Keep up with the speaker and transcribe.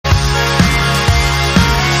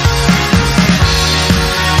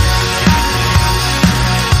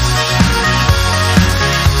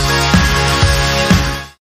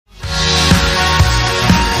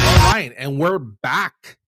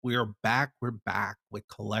back. We are back. We're back with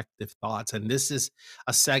collective thoughts. And this is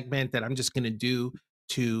a segment that I'm just going to do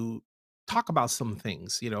to talk about some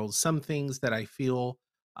things, some things that I feel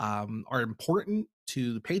are important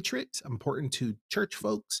to the Patriots, important to church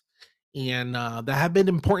folks, and that have been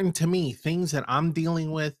important to me, things that I'm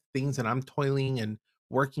dealing with, things that I'm toiling and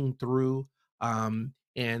working through.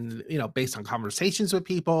 And, based on conversations with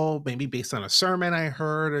people, maybe based on a sermon I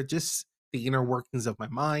heard, or just the inner workings of my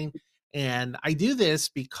mind. And I do this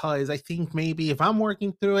because I think maybe if I'm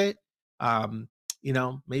working through it, um,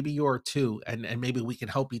 maybe you're too, and maybe we can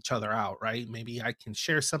help each other out, right? Maybe I can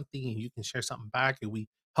share something and you can share something back, and we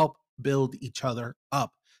help build each other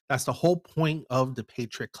up. That's the whole point of the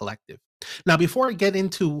Patriot Collective. Now, before I get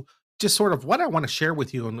into just sort of what I want to share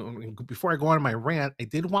with you, and before I go on my rant, I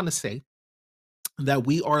did want to say that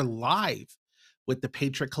we are live with the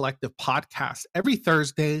Patriot Collective podcast every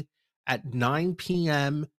Thursday at 9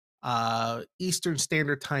 p.m. Eastern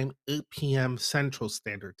Standard Time, 8 p.m. Central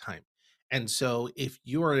Standard Time. And so if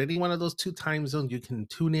you're at any one of those two time zones, you can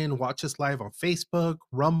tune in, watch us live on Facebook,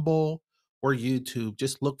 Rumble, or YouTube.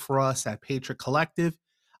 Just look for us at Patriot Collective.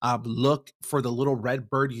 Look for the little red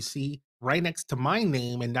bird you see right next to my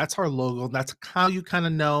name, and that's our logo. That's how you kind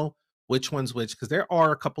of know which one's which, because there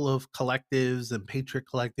are a couple of collectives and Patriot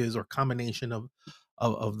collectives or combination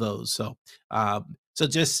of those. So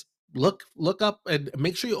just look up and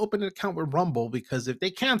make sure you open an account with Rumble, because if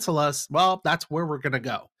they cancel us, well, that's where we're gonna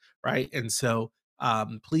go, right? And so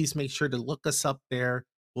please make sure to look us up there.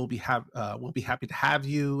 We'll be happy to have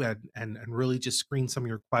you, and really just screen some of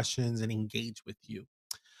your questions and engage with you.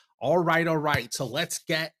 All right. So let's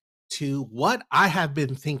get to what I have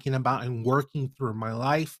been thinking about and working through my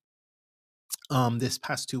life this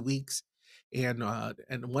past 2 weeks. And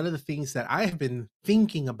one of the things that I have been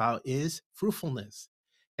thinking about is fruitfulness,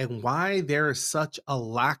 and why there is such a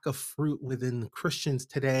lack of fruit within Christians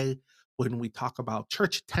today when we talk about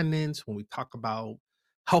church attendance, when we talk about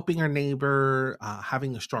helping our neighbor,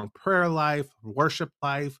 having a strong prayer life, worship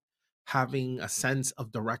life, having a sense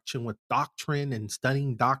of direction with doctrine and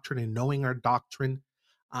studying doctrine and knowing our doctrine.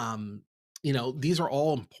 Um, these are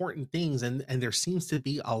all important things, and there seems to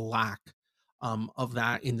be a lack of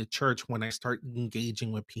that in the church when I start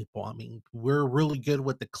engaging with people. I mean, we're really good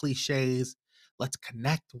with the cliches. Let's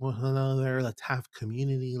connect with one another. Let's have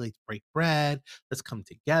community. Let's break bread. Let's come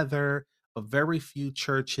together. But very few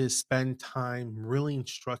churches spend time really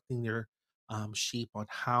instructing their sheep on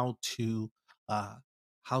uh,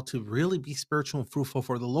 how to really be spiritual and fruitful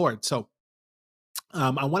for the Lord. So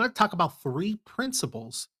I want to talk about three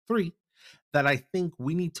principles, three that I think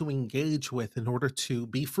we need to engage with in order to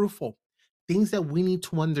be fruitful. Things that we need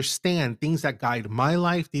to understand, things that guide my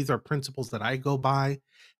life. These are principles that I go by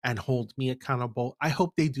and hold me accountable. I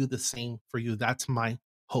hope they do the same for you. That's my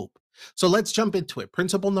hope. So let's jump into it.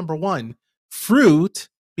 Principle number one: fruit,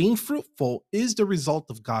 being fruitful, is the result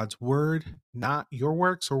of God's word, not your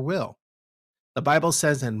works or will. The Bible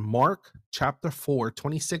says in Mark chapter 4,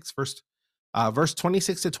 26, verse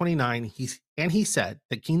 26 to 29, he said,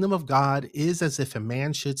 "The kingdom of God is as if a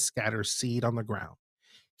man should scatter seed on the ground.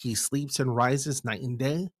 He sleeps and rises night and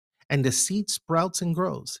day, and the seed sprouts and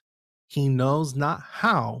grows. He knows not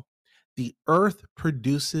how. The earth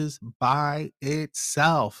produces by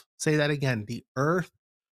itself." Say that again. The earth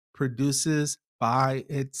produces by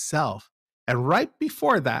itself. And right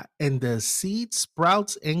before that, and the seed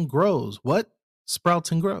sprouts and grows. What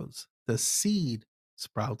sprouts and grows? The seed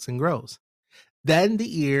sprouts and grows. Then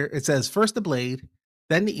the ear, it says, first the blade,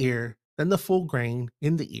 then the ear, then the full grain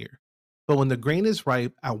in the ear. But when the grain is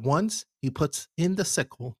ripe, at once he puts in the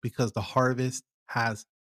sickle, because the harvest has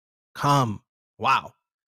come. Wow.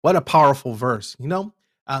 What a powerful verse.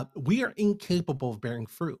 We are incapable of bearing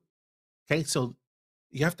fruit. Okay. So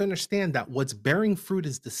you have to understand that what's bearing fruit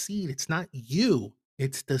is the seed. It's not you,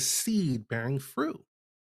 it's the seed bearing fruit.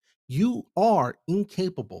 You are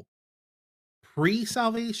incapable, pre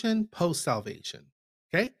salvation, post salvation.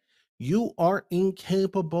 Okay. You are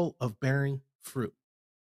incapable of bearing fruit.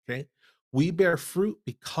 Okay. We bear fruit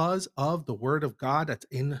because of the word of God that's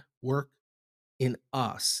in work in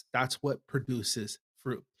us. That's what produces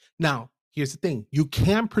fruit. Now, here's the thing: you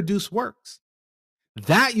can produce works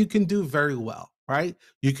that you can do very well, right?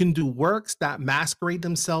 You can do works that masquerade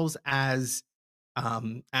themselves as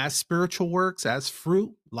spiritual works, as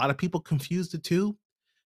fruit. A lot of people confuse the two.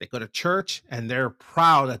 They go to church and they're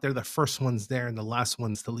proud that they're the first ones there and the last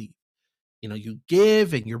ones to leave. You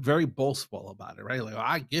give and you're very boastful about it, right? Like, "Oh,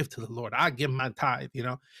 I give to the Lord, I give my tithe."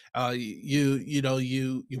 You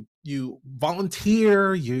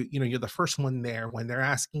volunteer. You're the first one there when they're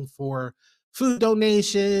asking for food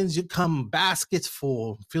donations, you come baskets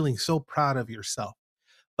full, feeling so proud of yourself.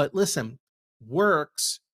 But listen,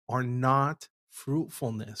 works are not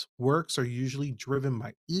fruitfulness. Works are usually driven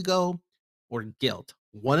by ego or guilt.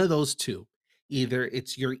 One of those two. Either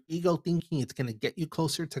it's your ego thinking it's going to get you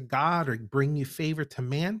closer to God or bring you favor to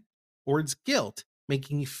man, or it's guilt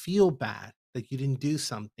making you feel bad that you didn't do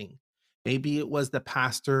something. Maybe it was the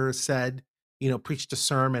pastor said, preached a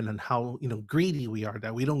sermon on how, greedy we are,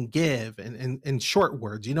 that we don't give. And in short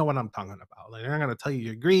words, you know what I'm talking about. Like, they're not going to tell you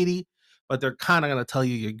you're greedy, but they're kind of going to tell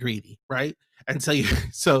you you're greedy, right? And so you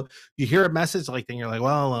so you hear a message like that, and you're like,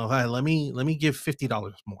 well, let me give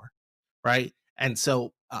 $50 more, right? And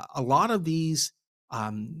so a lot of these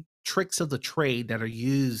tricks of the trade that are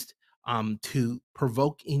used to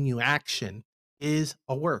provoke in you action is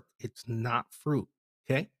a work. It's not fruit.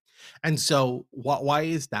 Okay, and so why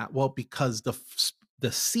is that? Well, because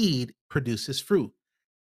the seed produces fruit,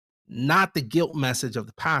 not the guilt message of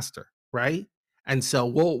the pastor, right? And so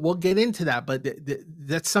we'll get into that, but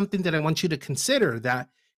that's something that I want you to consider. That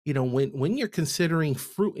when you're considering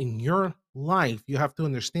fruit in your life, you have to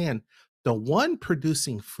understand the one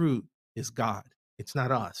producing fruit is God. It's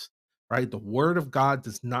not us, right? The word of God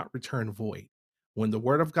does not return void. When the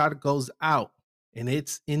word of God goes out and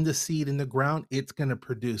it's in the seed in the ground, it's going to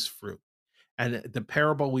produce fruit. And the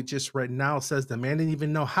parable we just read now says the man didn't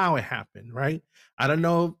even know how it happened, right? I don't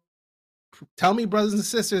know. Tell me, brothers and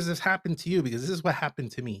sisters, this happened to you, because this is what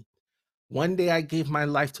happened to me. One day I gave my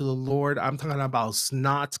life to the Lord. I'm talking about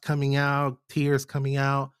snots coming out, tears coming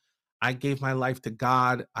out. I gave my life to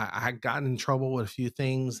God. I got in trouble with a few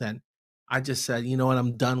things, and I just said, you know what,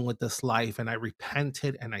 I'm done with this life. And I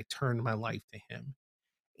repented and I turned my life to Him.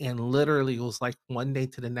 And literally, it was like one day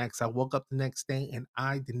to the next. I woke up the next day and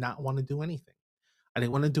I did not want to do anything. I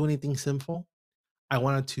didn't want to do anything sinful. I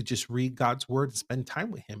wanted to just read God's word and spend time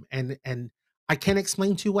with Him. And I can't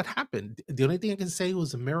explain to you what happened. The only thing I can say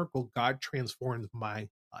was a miracle. God transformed my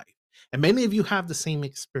life. And many of you have the same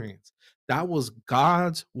experience. That was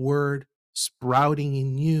God's word sprouting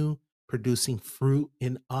in you, producing fruit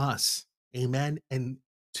in us. Amen. And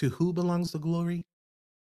to who belongs the glory?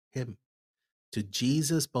 Him. To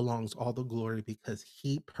Jesus belongs all the glory, because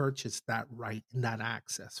He purchased that right and that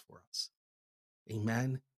access for us.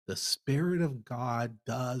 Amen. The Spirit of God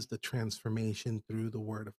does the transformation through the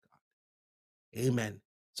Word of God. Amen.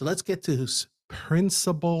 So let's get to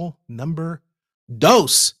principle number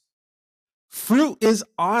dos. Fruit is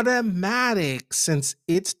automatic since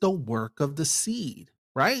it's the work of the seed,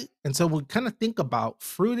 right? And so we kind of think about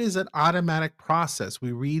fruit is an automatic process.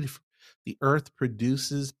 We read the earth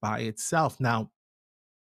produces by itself. Now,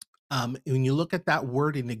 when you look at that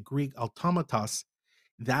word in the Greek, automatos,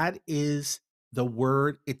 that is the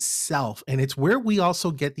word itself. And it's where we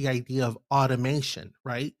also get the idea of automation,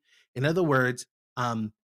 right? In other words,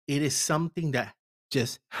 it is something that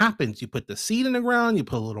just happens. You put the seed in the ground, you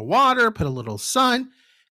put a little water, put a little sun.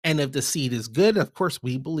 And if the seed is good, of course,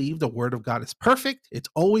 we believe the word of God is perfect. It's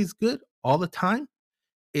always good all the time.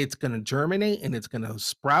 It's going to germinate and it's going to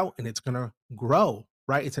sprout and it's going to grow,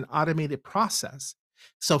 right? It's an automated process.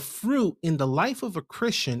 So, fruit in the life of a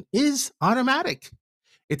Christian is automatic.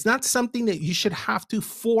 It's not something that you should have to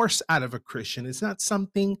force out of a Christian. It's not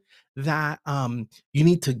something that you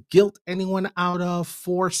need to guilt anyone out of,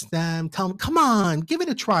 force them, tell them, come on, give it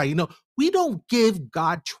a try. We don't give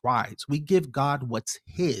God tries, we give God what's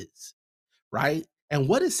His, right? And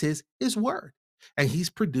what is His word. And He's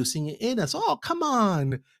producing it in us. Oh, come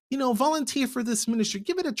on, volunteer for this ministry.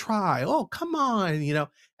 Give it a try. Oh, come on,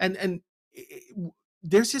 and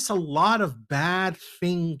there's just a lot of bad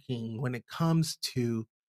thinking when it comes to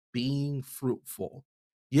being fruitful.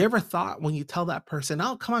 You ever thought when you tell that person,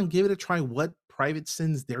 oh, come on, give it a try, what private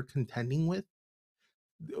sins they're contending with?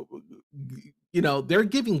 They're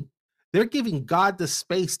giving God the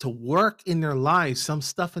space to work in their lives, some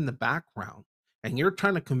stuff in the background, and you're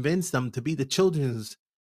trying to convince them to be the children's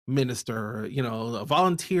minister, a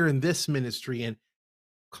volunteer in this ministry. And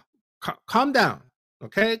calm down,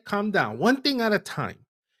 okay, calm down, one thing at a time.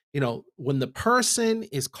 When the person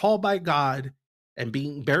is called by God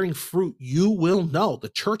and bearing fruit, you will know, the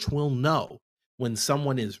church will know when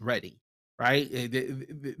someone is ready, right?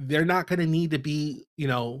 They're not going to need to be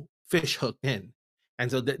fish hooked in.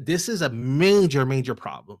 And so this is a major major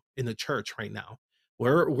problem in the church right now.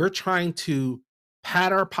 We're trying to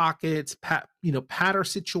pat our pockets, pat our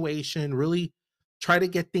situation, really try to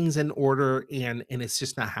get things in order, and it's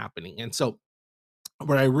just not happening. And so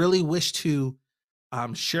what I really wish to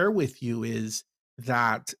share with you is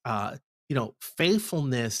that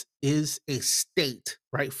faithfulness is a state,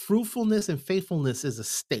 right? Fruitfulness and faithfulness is a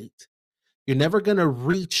state. You're never going to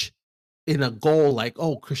reach in a goal like,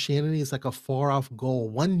 oh, Christianity is like a far off goal.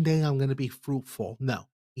 One day I'm going to be fruitful. No,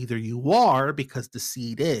 either you are because the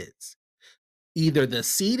seed is. Either the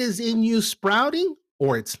seed is in you sprouting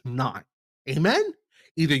or it's not. Amen?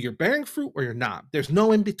 Either you're bearing fruit or you're not. There's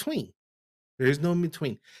no in between. There is no in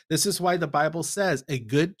between. This is why the Bible says a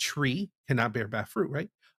good tree cannot bear bad fruit, right?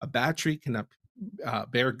 A bad tree cannot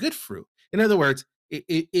bear good fruit. In other words,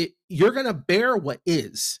 you're going to bear what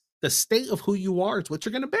is. The state of who you are is what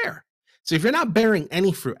you're going to bear. So if you're not bearing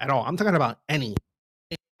any fruit at all, I'm talking about any,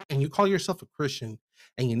 and you call yourself a Christian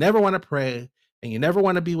and you never want to pray and you never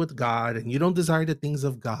want to be with God and you don't desire the things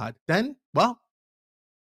of God, then, well,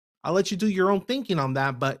 I'll let you do your own thinking on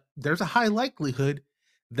that. But there's a high likelihood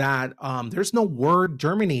that there's no word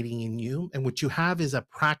germinating in you. And what you have is a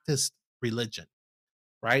practiced religion,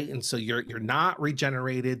 right? And so you're not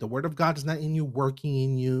regenerated. The word of God is not in you, working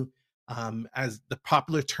in you. As the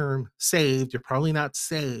popular term saved, you're probably not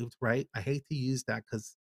saved, right? I hate to use that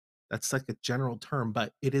because that's like a general term,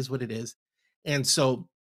 but it is what it is. And so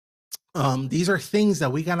these are things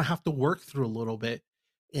that we gotta have to work through a little bit.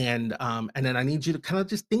 And then I need you to kind of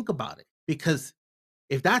just think about it. Because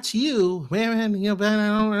if that's you, man, man,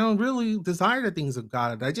 I don't really desire the things of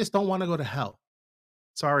God. I just don't want to go to hell.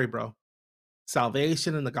 Sorry, bro.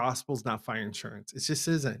 Salvation and the gospel is not fire insurance. It just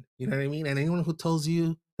isn't. You know what I mean? And anyone who tells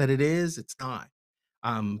you that it is, it's not.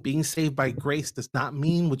 Being saved by grace does not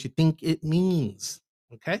mean what you think it means.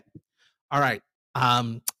 Okay. All right.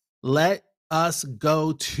 Um, let us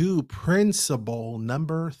go to principle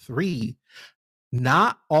number 3.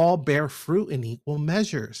 Not all bear fruit in equal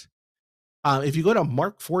measures. If you go to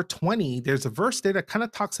Mark 4:20, there's a verse there that kind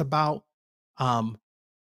of talks about um,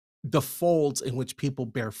 the folds in which people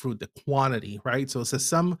bear fruit, the quantity, right? So it says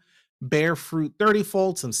some bear fruit 30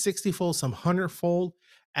 fold, some 60 fold, some 100 fold.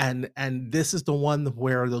 And this is the one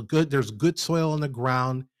where there's good soil in the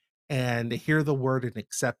ground and they hear the word and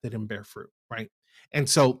accept it and bear fruit, right? And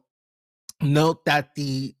so note that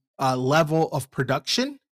the level of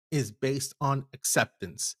production is based on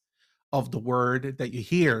acceptance of the word that you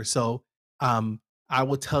hear. So I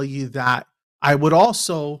will tell you that I would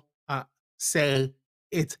also say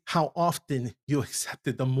it's how often you accept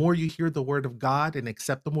it. The more you hear the word of God and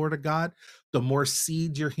accept the word of God, the more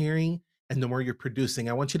seed you're hearing and the more you're producing.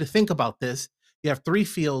 I want you to think about this. You have 3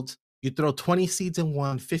 fields. You throw 20 seeds in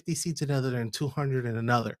one, 50 seeds in another, and 200 in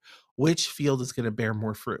another. Which field is going to bear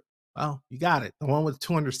more fruit? Well, you got it. The one with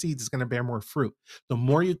 200 seeds is going to bear more fruit. The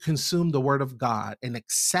more you consume the word of God and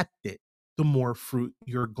accept it, the more fruit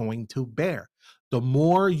you're going to bear. The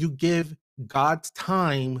more you give God's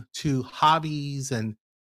time to hobbies and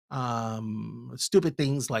stupid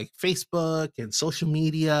things like Facebook and social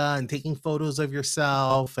media and taking photos of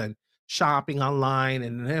yourself and shopping online,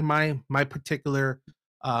 and then my particular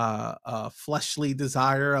fleshly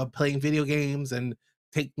desire of playing video games and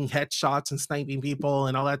taking headshots and sniping people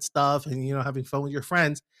and all that stuff, and having fun with your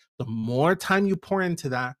friends. The more time you pour into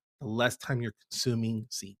that, the less time you're consuming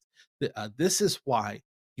seeds. This is why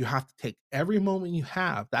you have to take every moment you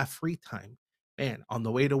have, that free time, man, on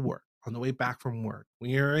the way to work, on the way back from work,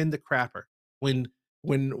 when you're in the crapper, when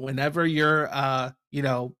whenever you're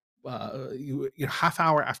you're half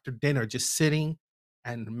hour after dinner, just sitting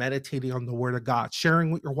and meditating on the word of God,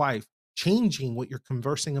 sharing with your wife, changing what you're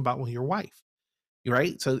conversing about with your wife,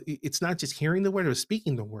 right? So it's not just hearing the word or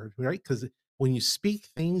speaking the word, right? Because when you speak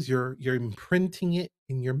things, you're imprinting it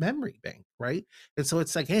in your memory bank, right? And so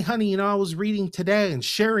it's like, hey, honey, I was reading today and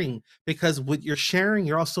sharing, because what you're sharing,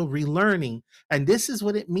 you're also relearning, and this is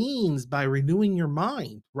what it means by renewing your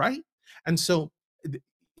mind, right? And so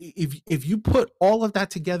if you put all of that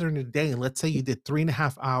together in a day, and let's say you did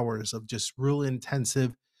 3.5 hours of just real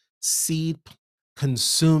intensive seed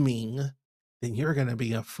consuming, then you're going to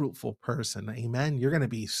be a fruitful person. Amen. You're going to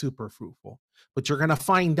be super fruitful. But you're going to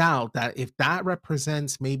find out that if that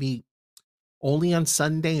represents maybe only on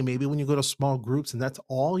Sunday, maybe when you go to small groups, and that's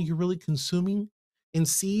all you're really consuming in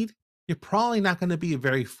seed, you're probably not going to be a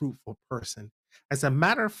very fruitful person. As a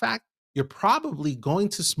matter of fact, you're probably going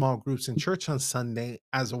to small groups in church on Sunday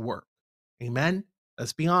as a work. Amen.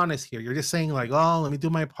 Let's be honest here. You're just saying, like, oh, let me do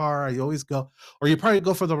my part. I always go, or you probably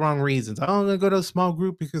go for the wrong reasons. Oh, I'm going to go to a small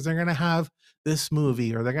group because they're going to have this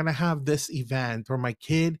movie, or they're going to have this event, or my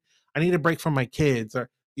kid, I need a break from my kids, or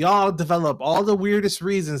y'all develop all the weirdest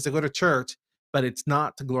reasons to go to church, but it's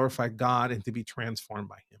not to glorify God and to be transformed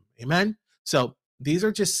by Him. Amen. So these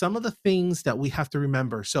are just some of the things that we have to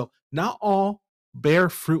remember. So not all bear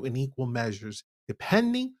fruit in equal measures,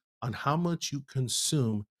 depending on how much you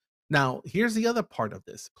consume. Now, here's the other part of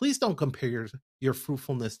this. Please don't compare your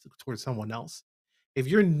fruitfulness towards someone else. If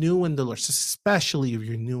you're new in the Lord, especially if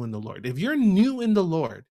you're new in the Lord, if you're new in the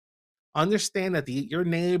Lord, Understand that your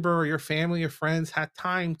neighbor or your family or friends had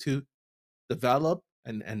time to develop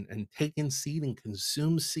and take in seed and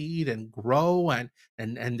consume seed and grow, and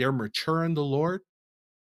they're mature in the Lord.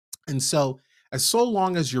 And so, as so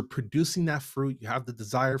long as you're producing that fruit, you have the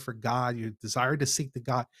desire for God, your desire to seek the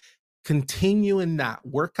God, continue in that.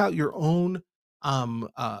 Work out your own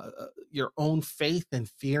faith and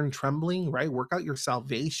fear and trembling, right? Work out your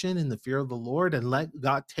salvation in the fear of the Lord, and let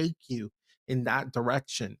God take you in that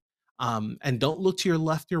direction. And don't look to your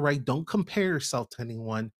left or right. Don't compare yourself to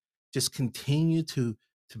anyone. Just continue to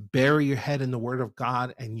bury your head in the word of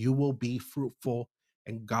God, and you will be fruitful,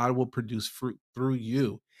 and God will produce fruit through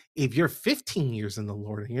you. If you're 15 years in the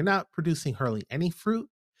Lord and you're not producing hardly any fruit,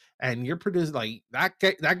 and you're producing like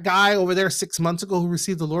that guy over there 6 months ago who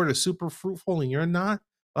received the Lord is super fruitful and you're not,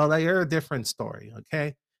 well, like, you're a different story.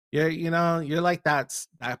 Okay. You're like that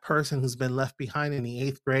person who's been left behind in the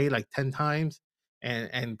eighth grade like 10 times,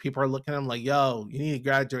 and people are looking at them like, yo, you need to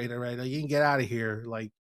graduate already. Like, you can get out of here.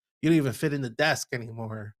 Like, you don't even fit in the desk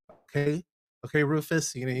anymore. Okay. Okay,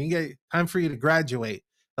 Rufus, you get time for you to graduate.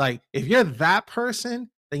 Like, if you're that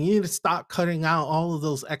person, then you need to stop cutting out all of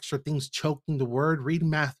those extra things choking the word. Read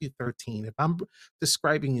Matthew 13. If I'm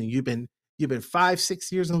describing you, you've been 5,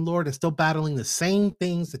 6 years in the Lord and still battling the same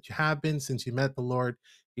things that you have been since you met the Lord.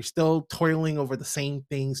 You're still toiling over the same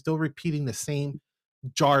things, still repeating the same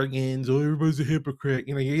jargons. Oh, everybody's a hypocrite.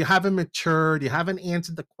 You haven't matured, you haven't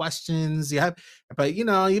answered the questions, but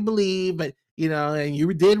you believe, but and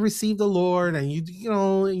you did receive the Lord, and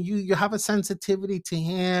you have a sensitivity to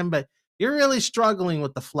him, but you're really struggling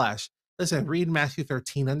with the flesh. Listen, read Matthew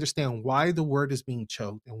 13, understand why the word is being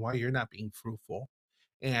choked and why you're not being fruitful.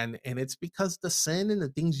 And it's because the sin and the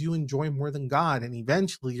things you enjoy more than God. And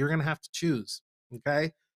eventually you're gonna have to choose.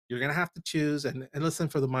 Okay. You're gonna have to choose. And listen,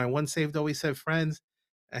 for my one saved, always saved friends,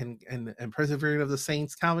 and persevering of the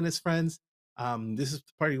saints, Calvinist friends, this is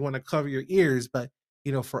the part you want to cover your ears. But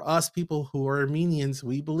for us people who are Armenians,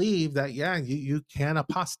 we believe that, yeah, you can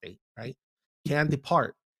apostate, right? Can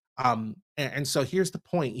depart. And so here's the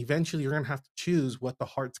point. Eventually you're gonna have to choose what the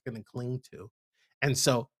heart's gonna cling to. And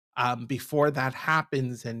so, before that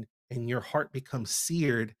happens, and your heart becomes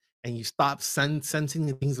seared, and you stop sensing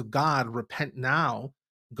the things of God, repent now.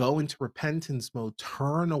 Go into repentance mode.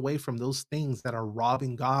 Turn away from those things that are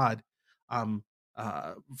robbing God, um,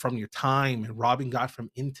 from your time, and robbing God from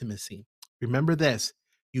intimacy. Remember this: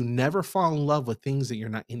 you never fall in love with things that you're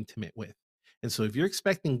not intimate with. And so, if you're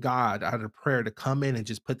expecting God out of prayer to come in and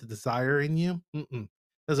just put the desire in you,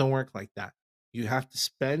 doesn't work like that. You have to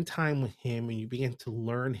spend time with him, and you begin to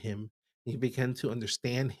learn him, and you begin to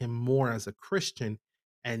understand him more as a Christian.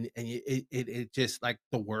 And it just, like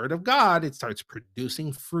the word of God, it starts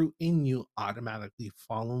producing fruit in you. Automatically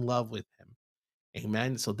fall in love with him.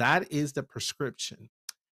 Amen. So that is the prescription.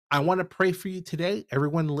 I want to pray for you today,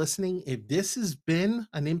 everyone listening. If this has been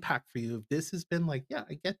an impact for you, if this has been like, yeah,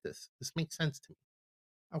 I get this makes sense to me,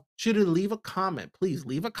 I want you to leave a comment. Please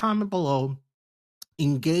leave a comment below,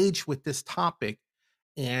 engage with this topic.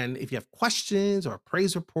 And if you have questions or a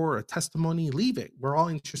praise report or a testimony, leave it. We're all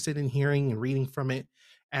interested in hearing and reading from it.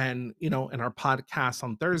 And, in our podcast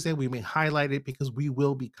on Thursday, we may highlight it because we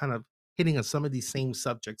will be kind of hitting on some of these same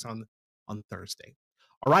subjects on Thursday.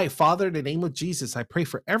 All right, Father, in the name of Jesus, I pray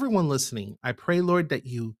for everyone listening. I pray, Lord, that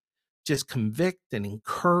you just convict and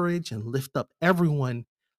encourage and lift up everyone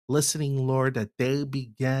listening, Lord, that they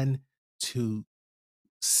begin to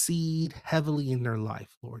seed heavily in their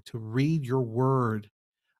life, Lord, to read your word,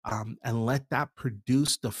 and let that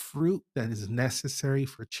produce the fruit that is necessary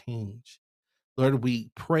for change. Lord, we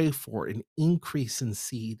pray for an increase in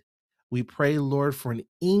seed. We pray, Lord, for an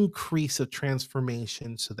increase of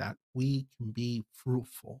transformation so that we can be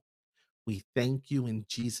fruitful. We thank you in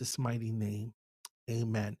Jesus' mighty name.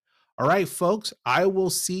 Amen. All right, folks, I will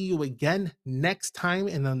see you again next time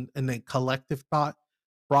in a collective thought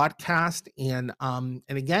broadcast. And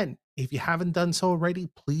again, if you haven't done so already,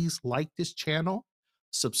 please like this channel,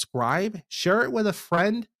 subscribe, share it with a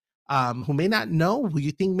friend, who may not know, who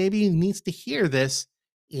you think maybe needs to hear this,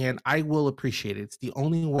 and I will appreciate it. It's the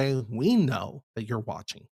only way we know that you're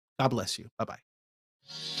watching. God bless you. Bye bye.